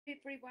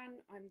Everyone,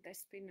 I'm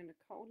Despina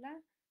Nicola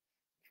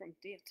from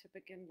Dare to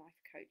Begin Life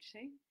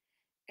Coaching,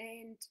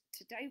 and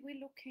today we're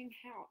looking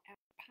how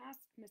our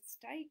past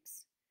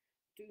mistakes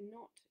do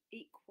not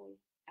equal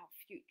our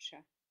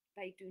future.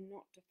 They do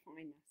not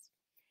define us.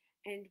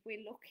 And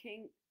we're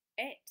looking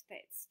at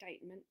that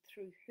statement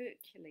through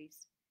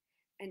Hercules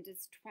and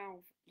his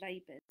 12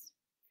 labors.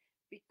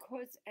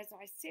 Because, as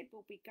I said,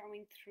 we'll be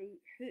going through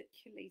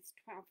Hercules'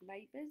 12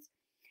 labors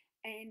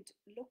and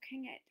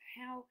looking at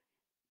how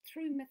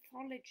through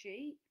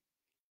mythology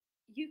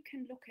you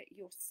can look at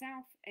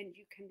yourself and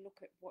you can look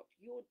at what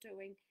you're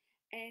doing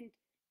and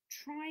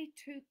try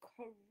to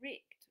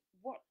correct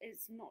what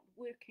is not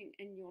working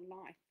in your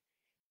life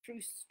through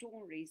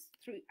stories,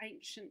 through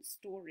ancient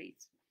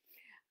stories.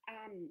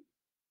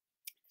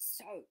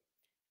 So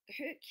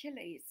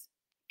Hercules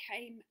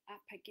came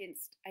up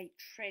against a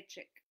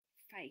tragic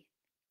fate.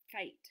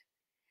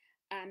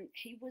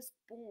 He was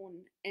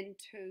born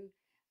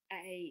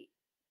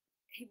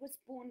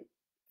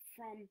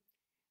from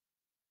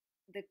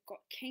the god,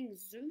 King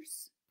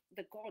Zeus,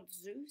 the god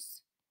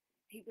Zeus.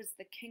 He was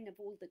the king of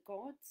all the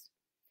gods,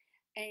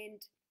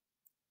 and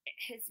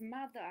his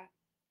mother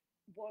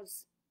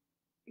was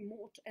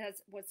immortal.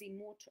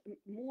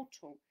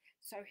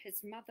 So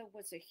his mother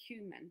was a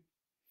human,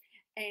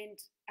 and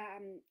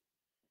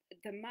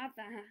the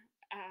mother,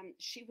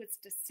 she was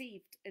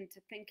deceived into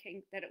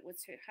thinking that it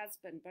was her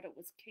husband, but it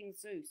was King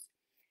Zeus.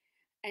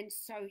 And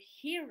so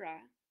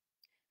Hera,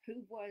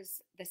 who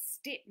was the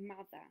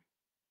stepmother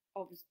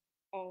of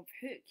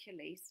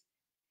Hercules,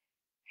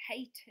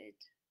 hated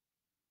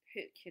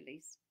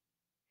Hercules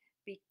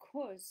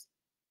because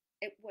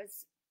it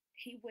was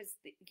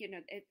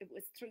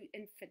through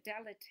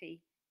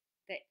infidelity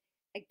that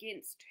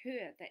against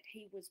her that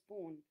he was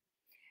born.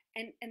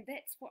 And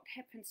that's what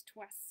happens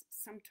to us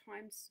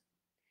sometimes.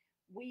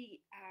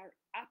 We are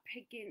up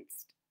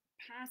against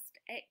past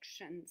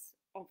actions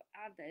of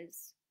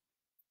others,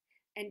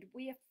 and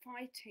we are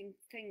fighting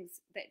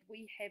things that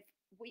we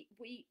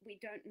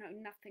don't know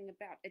nothing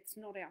about. It's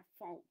not our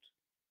fault.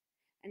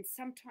 And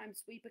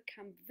sometimes we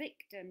become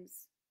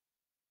victims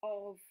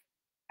of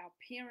our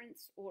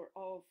parents or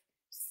of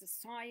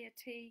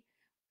society,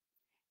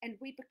 and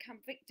we become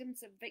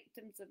victims of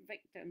victims of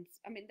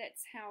victims. I mean,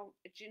 that's how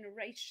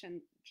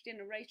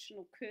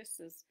generational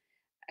curses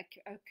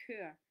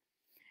occur.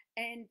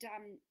 And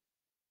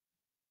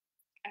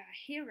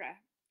Hera,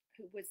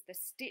 who was the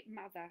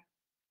stepmother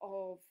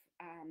of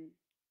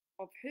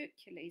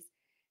Hercules,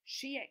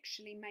 she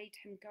actually made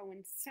him go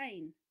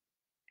insane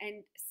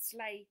and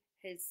slay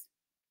his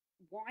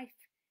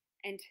wife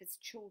and his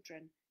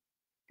children.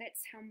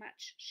 That's how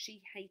much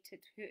she hated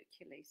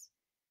Hercules.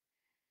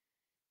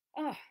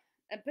 Oh,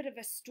 a bit of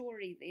a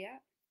story there,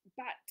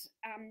 but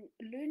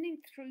learning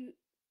through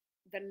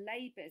the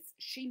labors,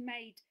 she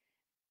made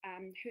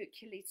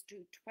Hercules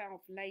do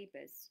 12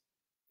 labors.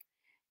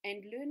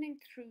 And learning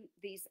through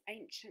these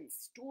ancient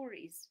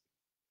stories,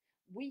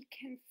 we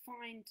can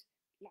find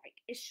like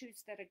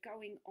issues that are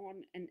going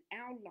on in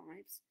our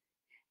lives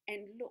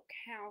and look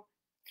how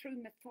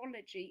through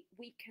mythology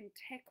we can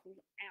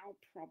tackle our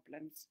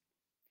problems.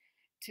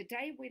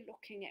 Today we're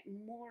looking at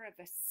more of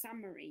a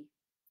summary,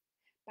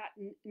 but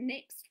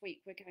next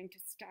week we're going to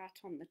start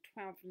on the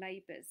 12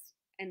 labors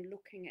and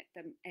looking at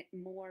them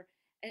in more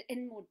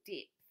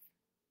depth.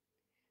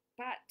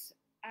 But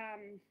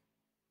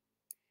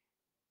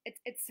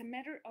it's a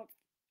matter of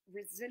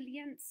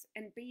resilience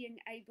and being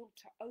able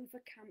to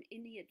overcome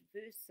any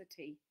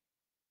adversity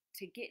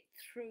to get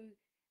through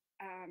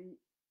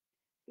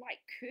like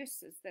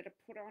curses that are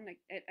put on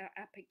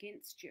up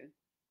against you,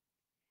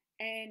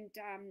 and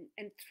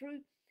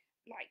through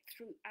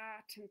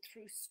art and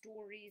through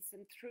stories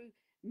and through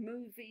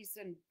movies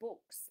and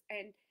books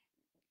and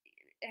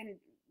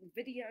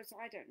videos,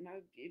 I don't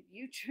know,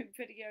 YouTube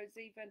videos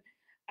even,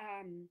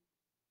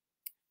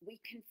 we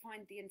can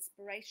find the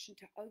inspiration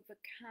to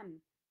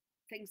overcome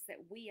things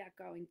that we are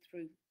going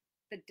through,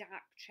 the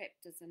dark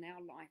chapters in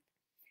our life.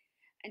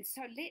 And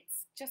so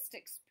let's just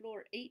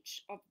explore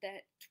each of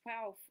the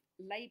 12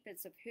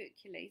 labors of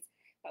Hercules,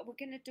 but we're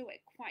going to do it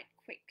quite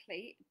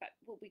quickly, but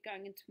we'll be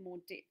going into more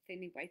depth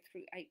anyway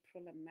through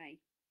April and May.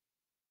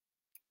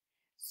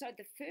 So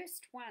the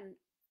first one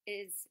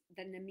is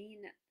the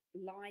Nemean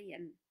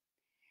lion.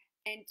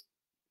 And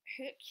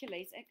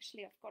Hercules,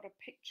 actually, I've got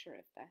a picture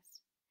of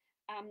this.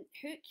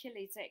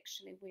 Hercules,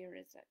 actually, where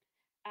is it?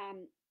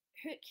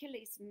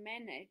 Hercules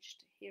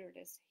managed, here it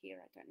is here,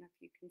 I don't know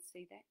if you can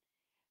see that.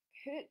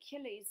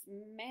 Hercules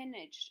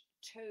managed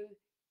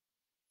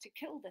to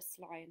kill this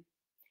lion.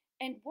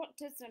 And what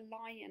does a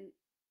lion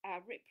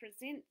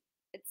represent?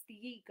 It's the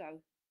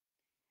ego.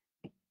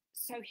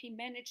 So he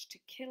managed to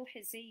kill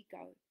his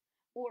ego,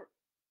 or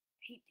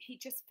he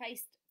just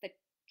faced the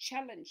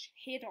challenge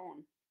head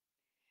on.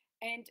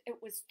 And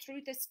it was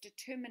through this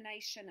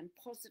determination and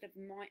positive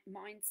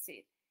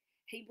mindset,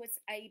 he was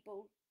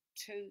able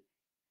to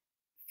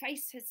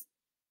face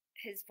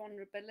his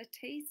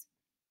vulnerabilities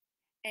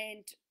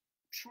and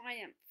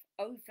triumph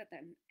over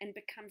them and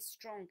become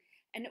strong.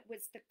 And it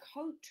was the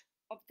coat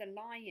of the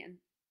lion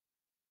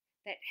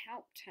that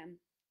helped him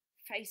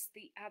face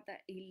the other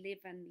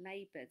 11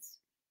 labours.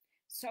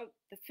 So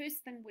the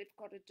first thing we've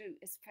got to do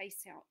is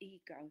face our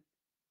ego.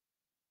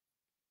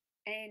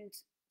 And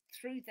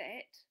through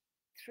that,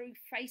 through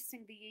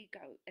facing the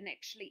ego and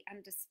actually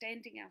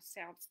understanding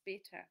ourselves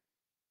better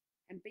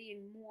and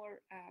being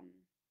more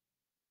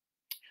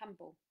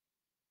humble,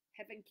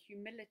 having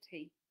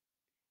humility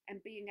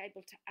and being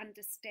able to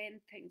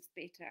understand things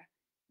better,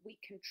 we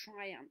can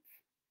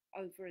triumph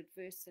over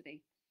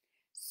adversity.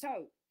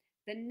 So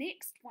the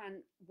next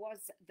one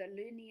was the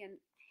Lernaean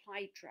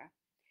Hydra.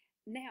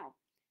 Now,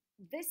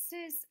 this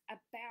is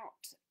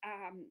about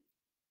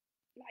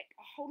like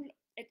a whole,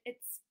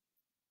 it's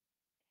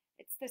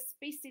the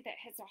species that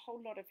has a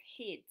whole lot of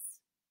heads.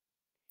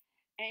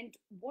 And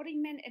what he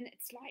meant, and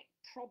it's like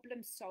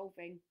problem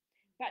solving,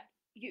 but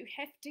you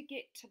have to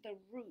get to the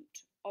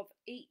root of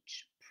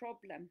each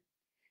problem,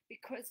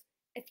 because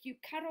if you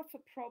cut off a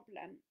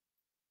problem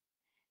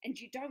and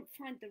you don't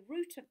find the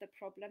root of the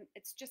problem,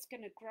 it's just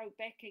going to grow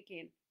back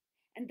again.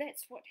 And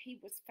that's what he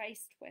was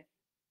faced with.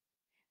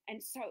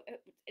 And so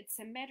it's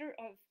a matter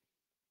of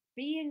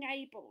being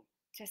able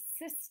to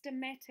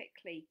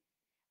systematically,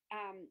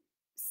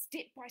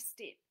 step by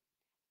step,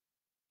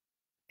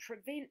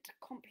 prevent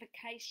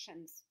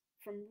complications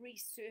from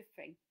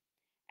resurfing.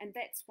 And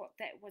that's what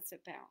that was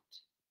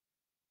about.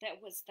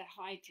 That was the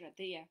Hydra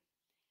there.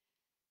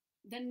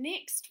 The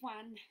next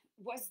one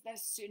was the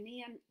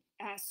Cernean,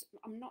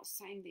 I'm not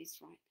saying these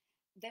right,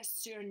 the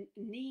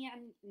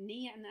Cernean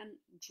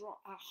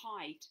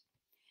hide.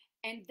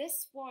 And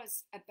this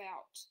was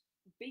about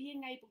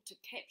being able to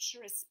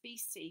capture a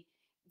species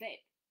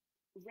that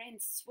ran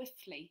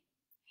swiftly.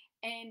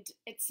 And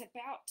it's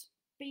about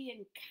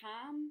being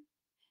calm.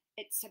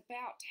 It's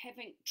about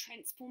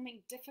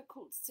transforming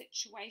difficult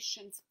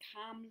situations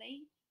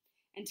calmly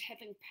and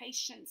having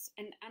patience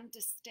and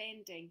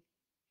understanding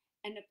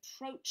and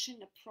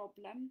approaching a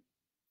problem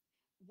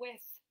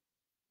with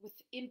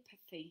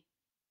empathy.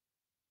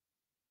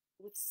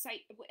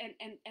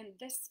 And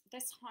this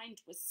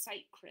hind was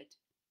sacred,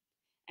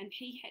 and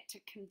he had to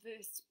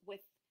converse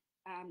with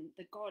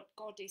the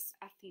goddess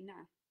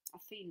Athena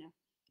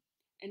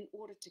in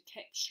order to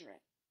capture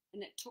it,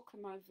 and it took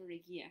him over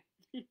a year.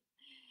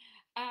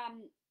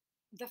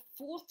 The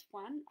fourth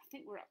one, I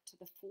think we're up to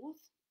the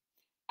fourth,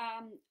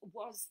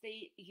 was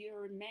the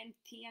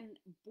Eurymanthian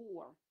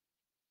boar.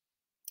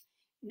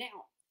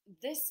 Now,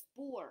 this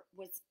boar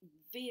was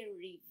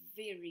very,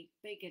 very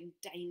big and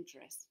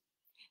dangerous,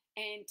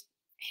 and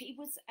he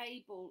was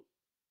able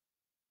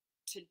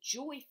to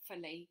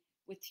joyfully,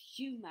 with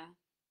humour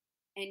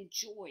and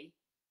joy,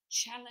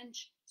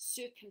 challenge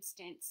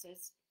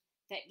circumstances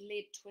that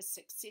led to a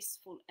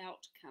successful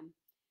outcome.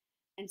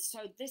 And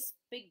so this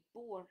big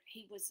boar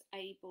he was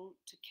able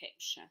to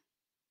capture.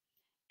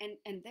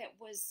 And that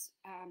was,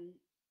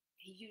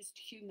 he used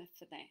humour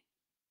for that.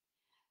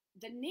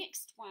 The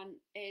next one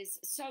is,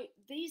 so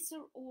these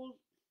are all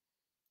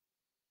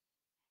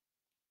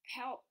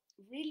how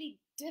really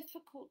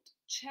difficult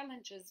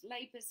challenges,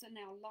 labours in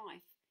our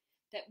life,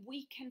 that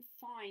we can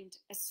find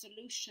a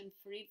solution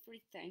for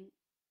everything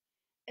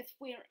if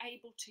we're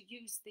able to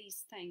use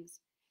these things.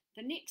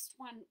 The next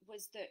one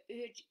was the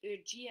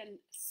Ergian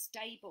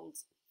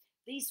stables.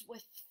 These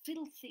were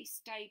filthy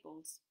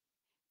stables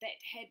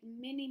that had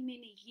many,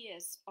 many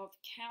years of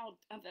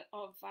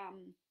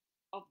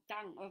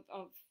dung.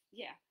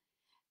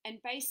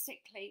 And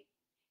basically,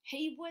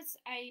 he was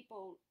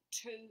able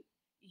to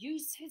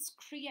use his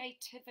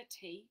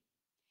creativity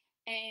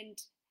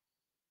and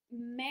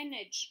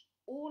manage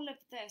all of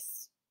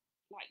this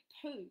like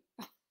poo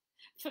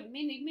for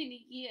many,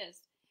 many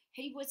years.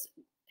 He was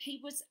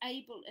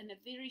able in a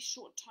very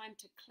short time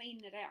to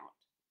clean it out.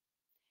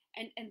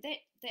 And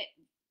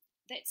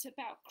that's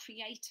about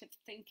creative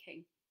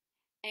thinking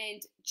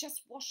and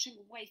just washing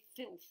away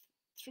filth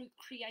through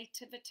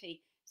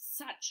creativity,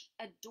 such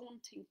a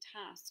daunting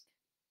task.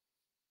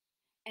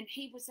 And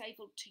he was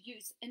able to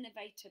use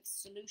innovative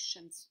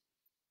solutions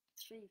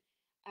through,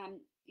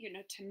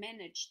 to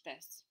manage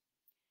this.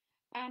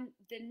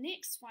 The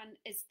next one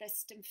is the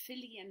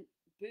Stymphalian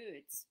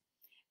birds.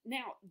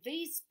 Now,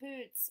 these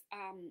birds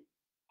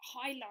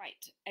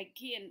highlight,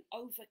 again,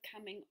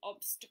 overcoming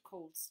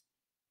obstacles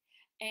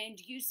and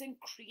using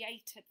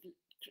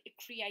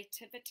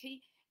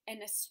creativity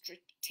and a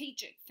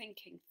strategic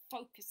thinking,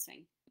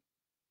 focusing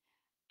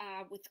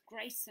with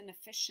grace and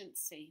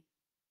efficiency.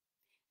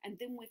 And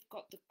then we've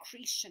got the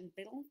Cretan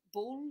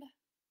bull,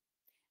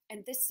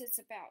 and this is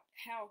about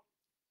how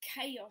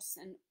chaos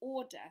and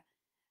order,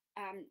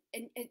 and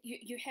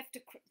you have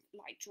to,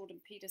 like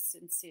Jordan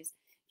Peterson says,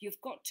 you've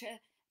got to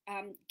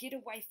get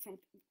away from,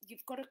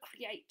 you've got to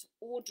create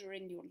order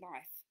in your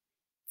life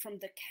from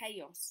the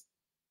chaos.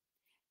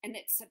 And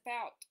it's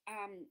about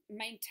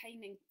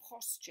maintaining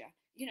posture,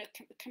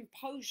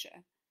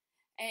 composure,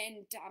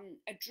 and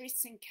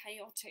addressing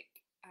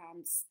chaotic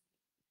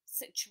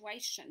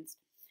situations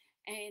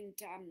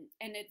and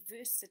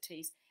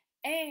adversities.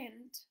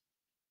 And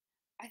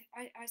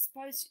I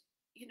suppose,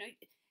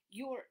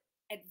 your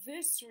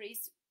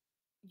adversaries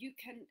you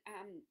can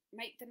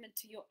make them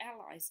into your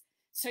allies.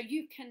 So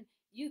you can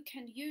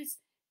use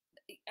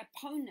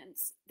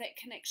opponents that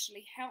can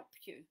actually help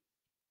you.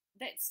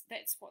 That's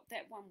what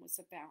that one was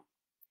about.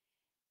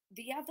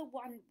 The other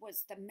one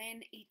was the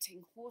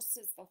man-eating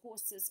horses, the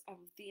horses of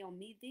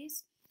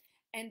Diomedes,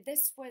 and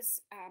this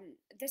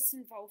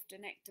involved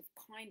an act of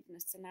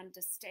kindness and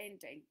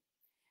understanding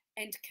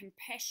and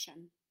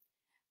compassion.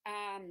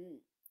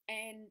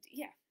 And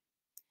yeah,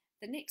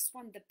 the next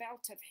one, the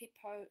belt of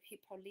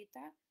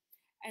Hippolyta,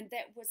 and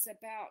that was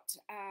about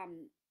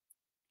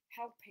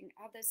helping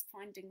others,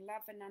 finding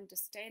love and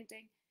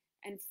understanding,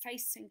 and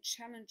facing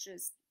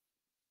challenges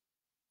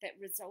that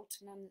result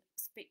in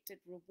unexpected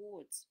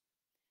rewards.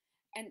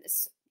 And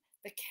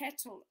the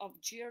cattle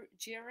of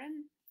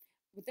Geron,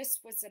 this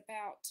was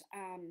about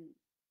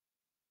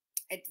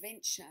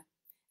adventure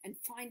and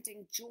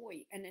finding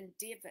joy and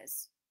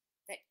endeavors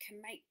that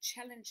can make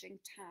challenging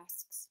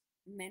tasks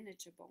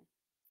manageable.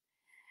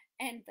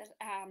 And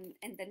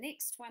the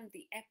next one,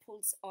 the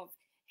apples of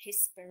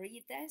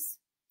Hesperides,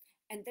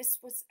 and this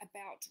was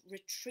about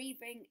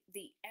retrieving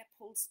the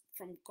apples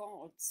from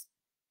gods.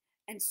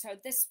 And so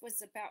this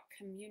was about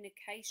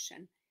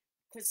communication,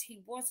 because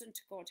he wasn't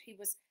God, he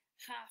was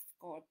half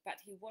God, but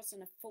he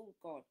wasn't a full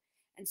God.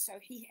 And so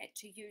he had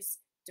to use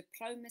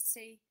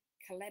diplomacy,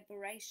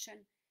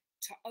 collaboration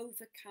to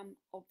overcome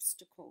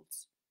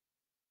obstacles.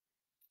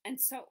 And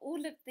so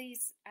all of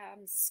these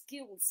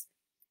skills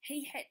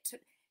he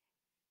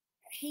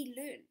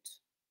learned.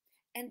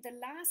 And the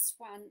last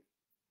one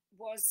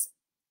was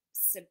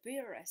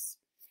Cerberus,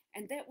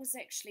 and that was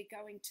actually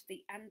going to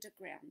the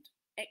underground,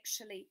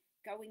 actually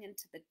going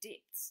into the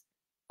depths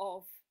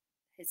of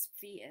his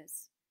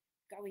fears,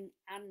 going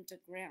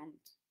underground,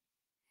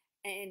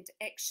 and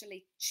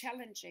actually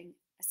challenging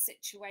a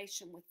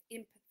situation with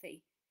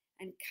empathy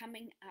and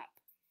coming up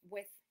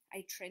with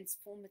a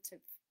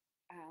transformative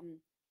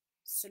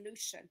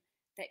solution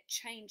that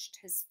changed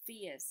his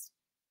fears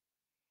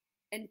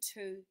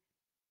into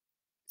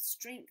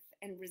strength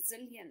and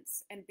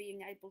resilience and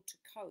being able to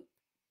cope.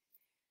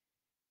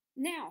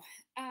 Now,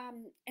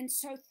 and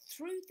so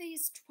through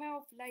these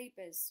 12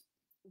 labors,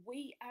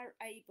 we are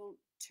able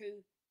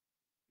to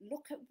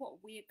look at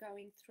what we're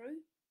going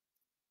through,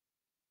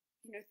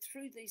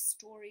 through these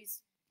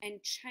stories,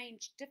 and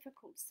change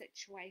difficult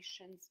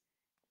situations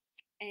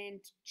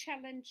and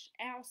challenge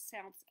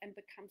ourselves and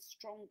become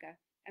stronger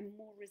and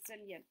more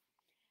resilient.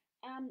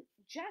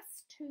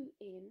 Just to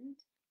end,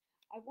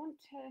 I want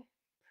to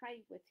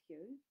pray with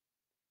you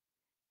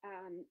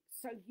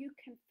so you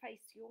can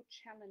face your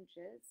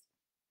challenges.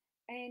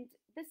 And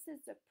this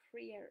is a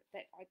prayer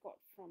that I got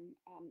from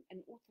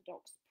an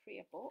Orthodox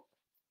prayer book,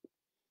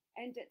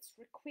 and it's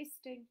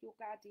requesting your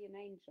guardian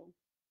angel.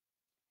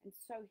 And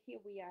so here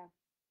we are.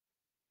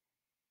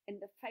 In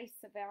the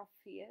face of our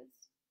fears,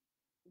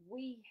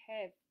 we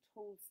have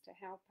tools to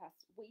help us.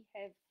 We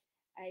have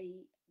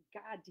a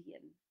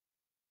guardian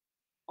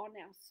on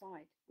our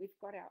side. We've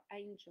got our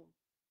angel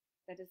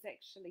that is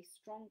actually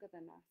stronger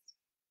than us,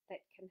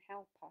 that can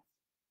help us.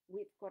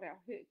 We've got our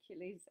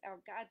Hercules,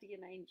 our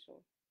guardian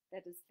angel,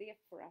 that is there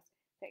for us,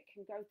 that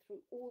can go through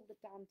all the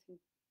daunting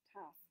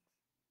tasks.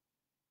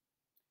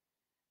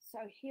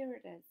 So here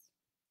it is.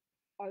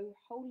 O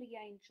holy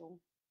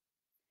angel,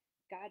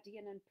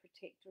 guardian and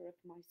protector of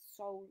my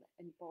soul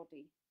and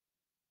body,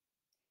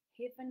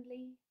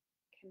 heavenly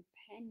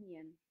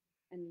companion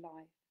in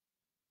life,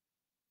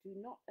 do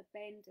not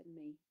abandon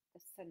me,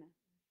 the sinner,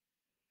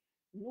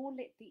 nor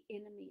let the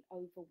enemy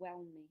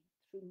overwhelm me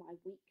through my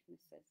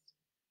weaknesses.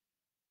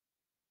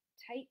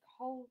 Take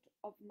hold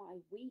of my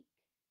weak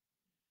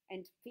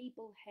and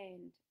feeble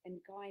hand and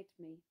guide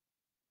me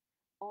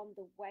on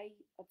the way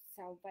of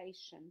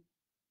salvation.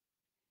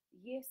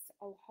 Yes,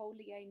 O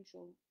holy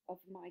angel of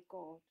my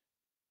God,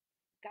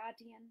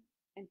 guardian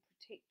and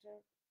protector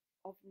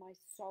of my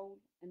soul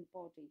and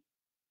body.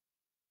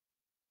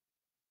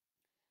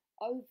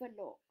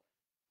 Overlook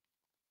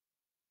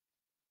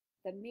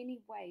the many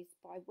ways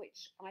by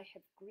which I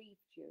have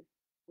grieved you,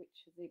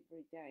 which is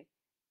every day.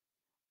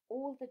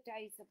 All the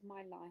days of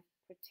my life,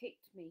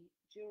 protect me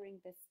during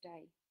this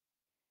day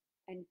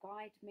and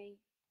guide me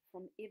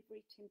from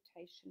every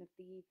temptation of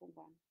the evil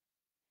one,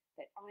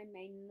 that I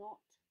may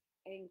not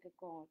anger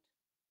God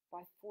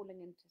by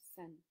falling into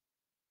sin.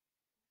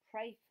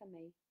 Pray for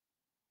me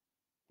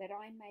that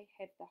I may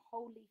have the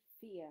holy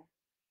fear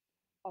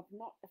of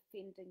not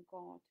offending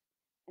God,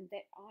 and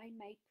that I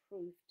may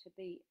prove to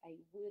be a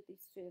worthy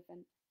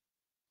servant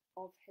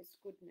of his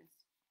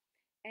goodness.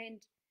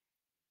 And,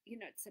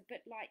 it's a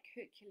bit like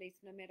Hercules.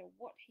 No matter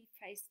what he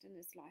faced in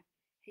his life,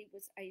 he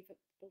was able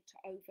to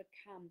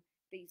overcome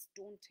these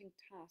daunting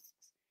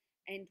tasks.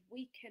 And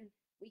we can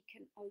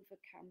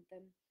overcome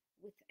them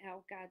with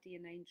our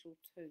guardian angel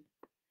too.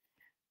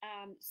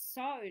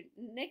 So,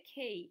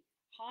 Nikki,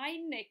 hi,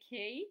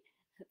 Nikki.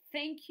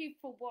 Thank you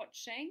for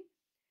watching.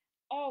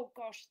 Oh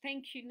gosh,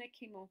 thank you,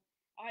 Nikki Moore.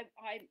 I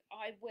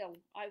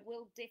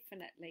will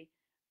definitely.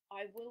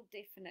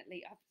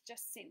 I've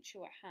just sent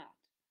you a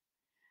heart.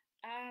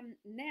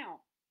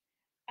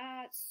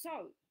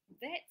 So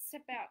that's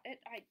about it.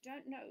 I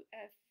don't know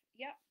if,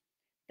 yep,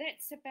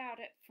 that's about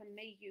it from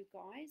me, you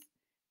guys.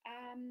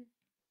 Um,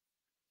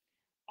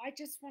 I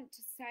just want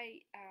to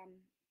say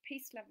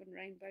peace, love, and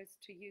rainbows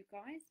to you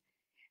guys.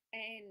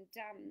 And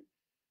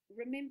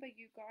remember,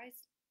 you guys,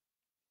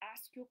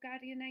 ask your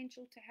guardian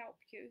angel to help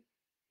you,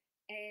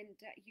 and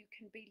you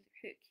can be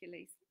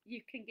Hercules.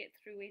 You can get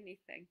through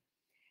anything.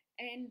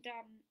 And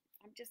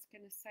I'm just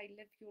going to say,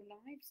 live your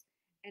lives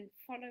and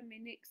follow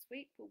me next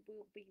week.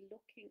 We'll be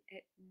looking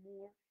at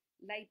more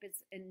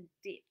labours in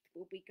depth.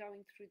 We'll be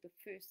going through the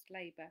first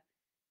labour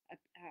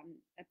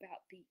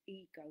about the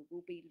ego.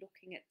 We'll be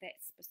looking at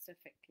that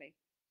specifically.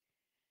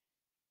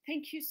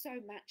 Thank you so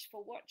much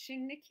for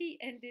watching, Nikki,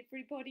 and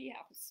everybody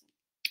else.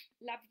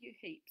 Love you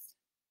heaps.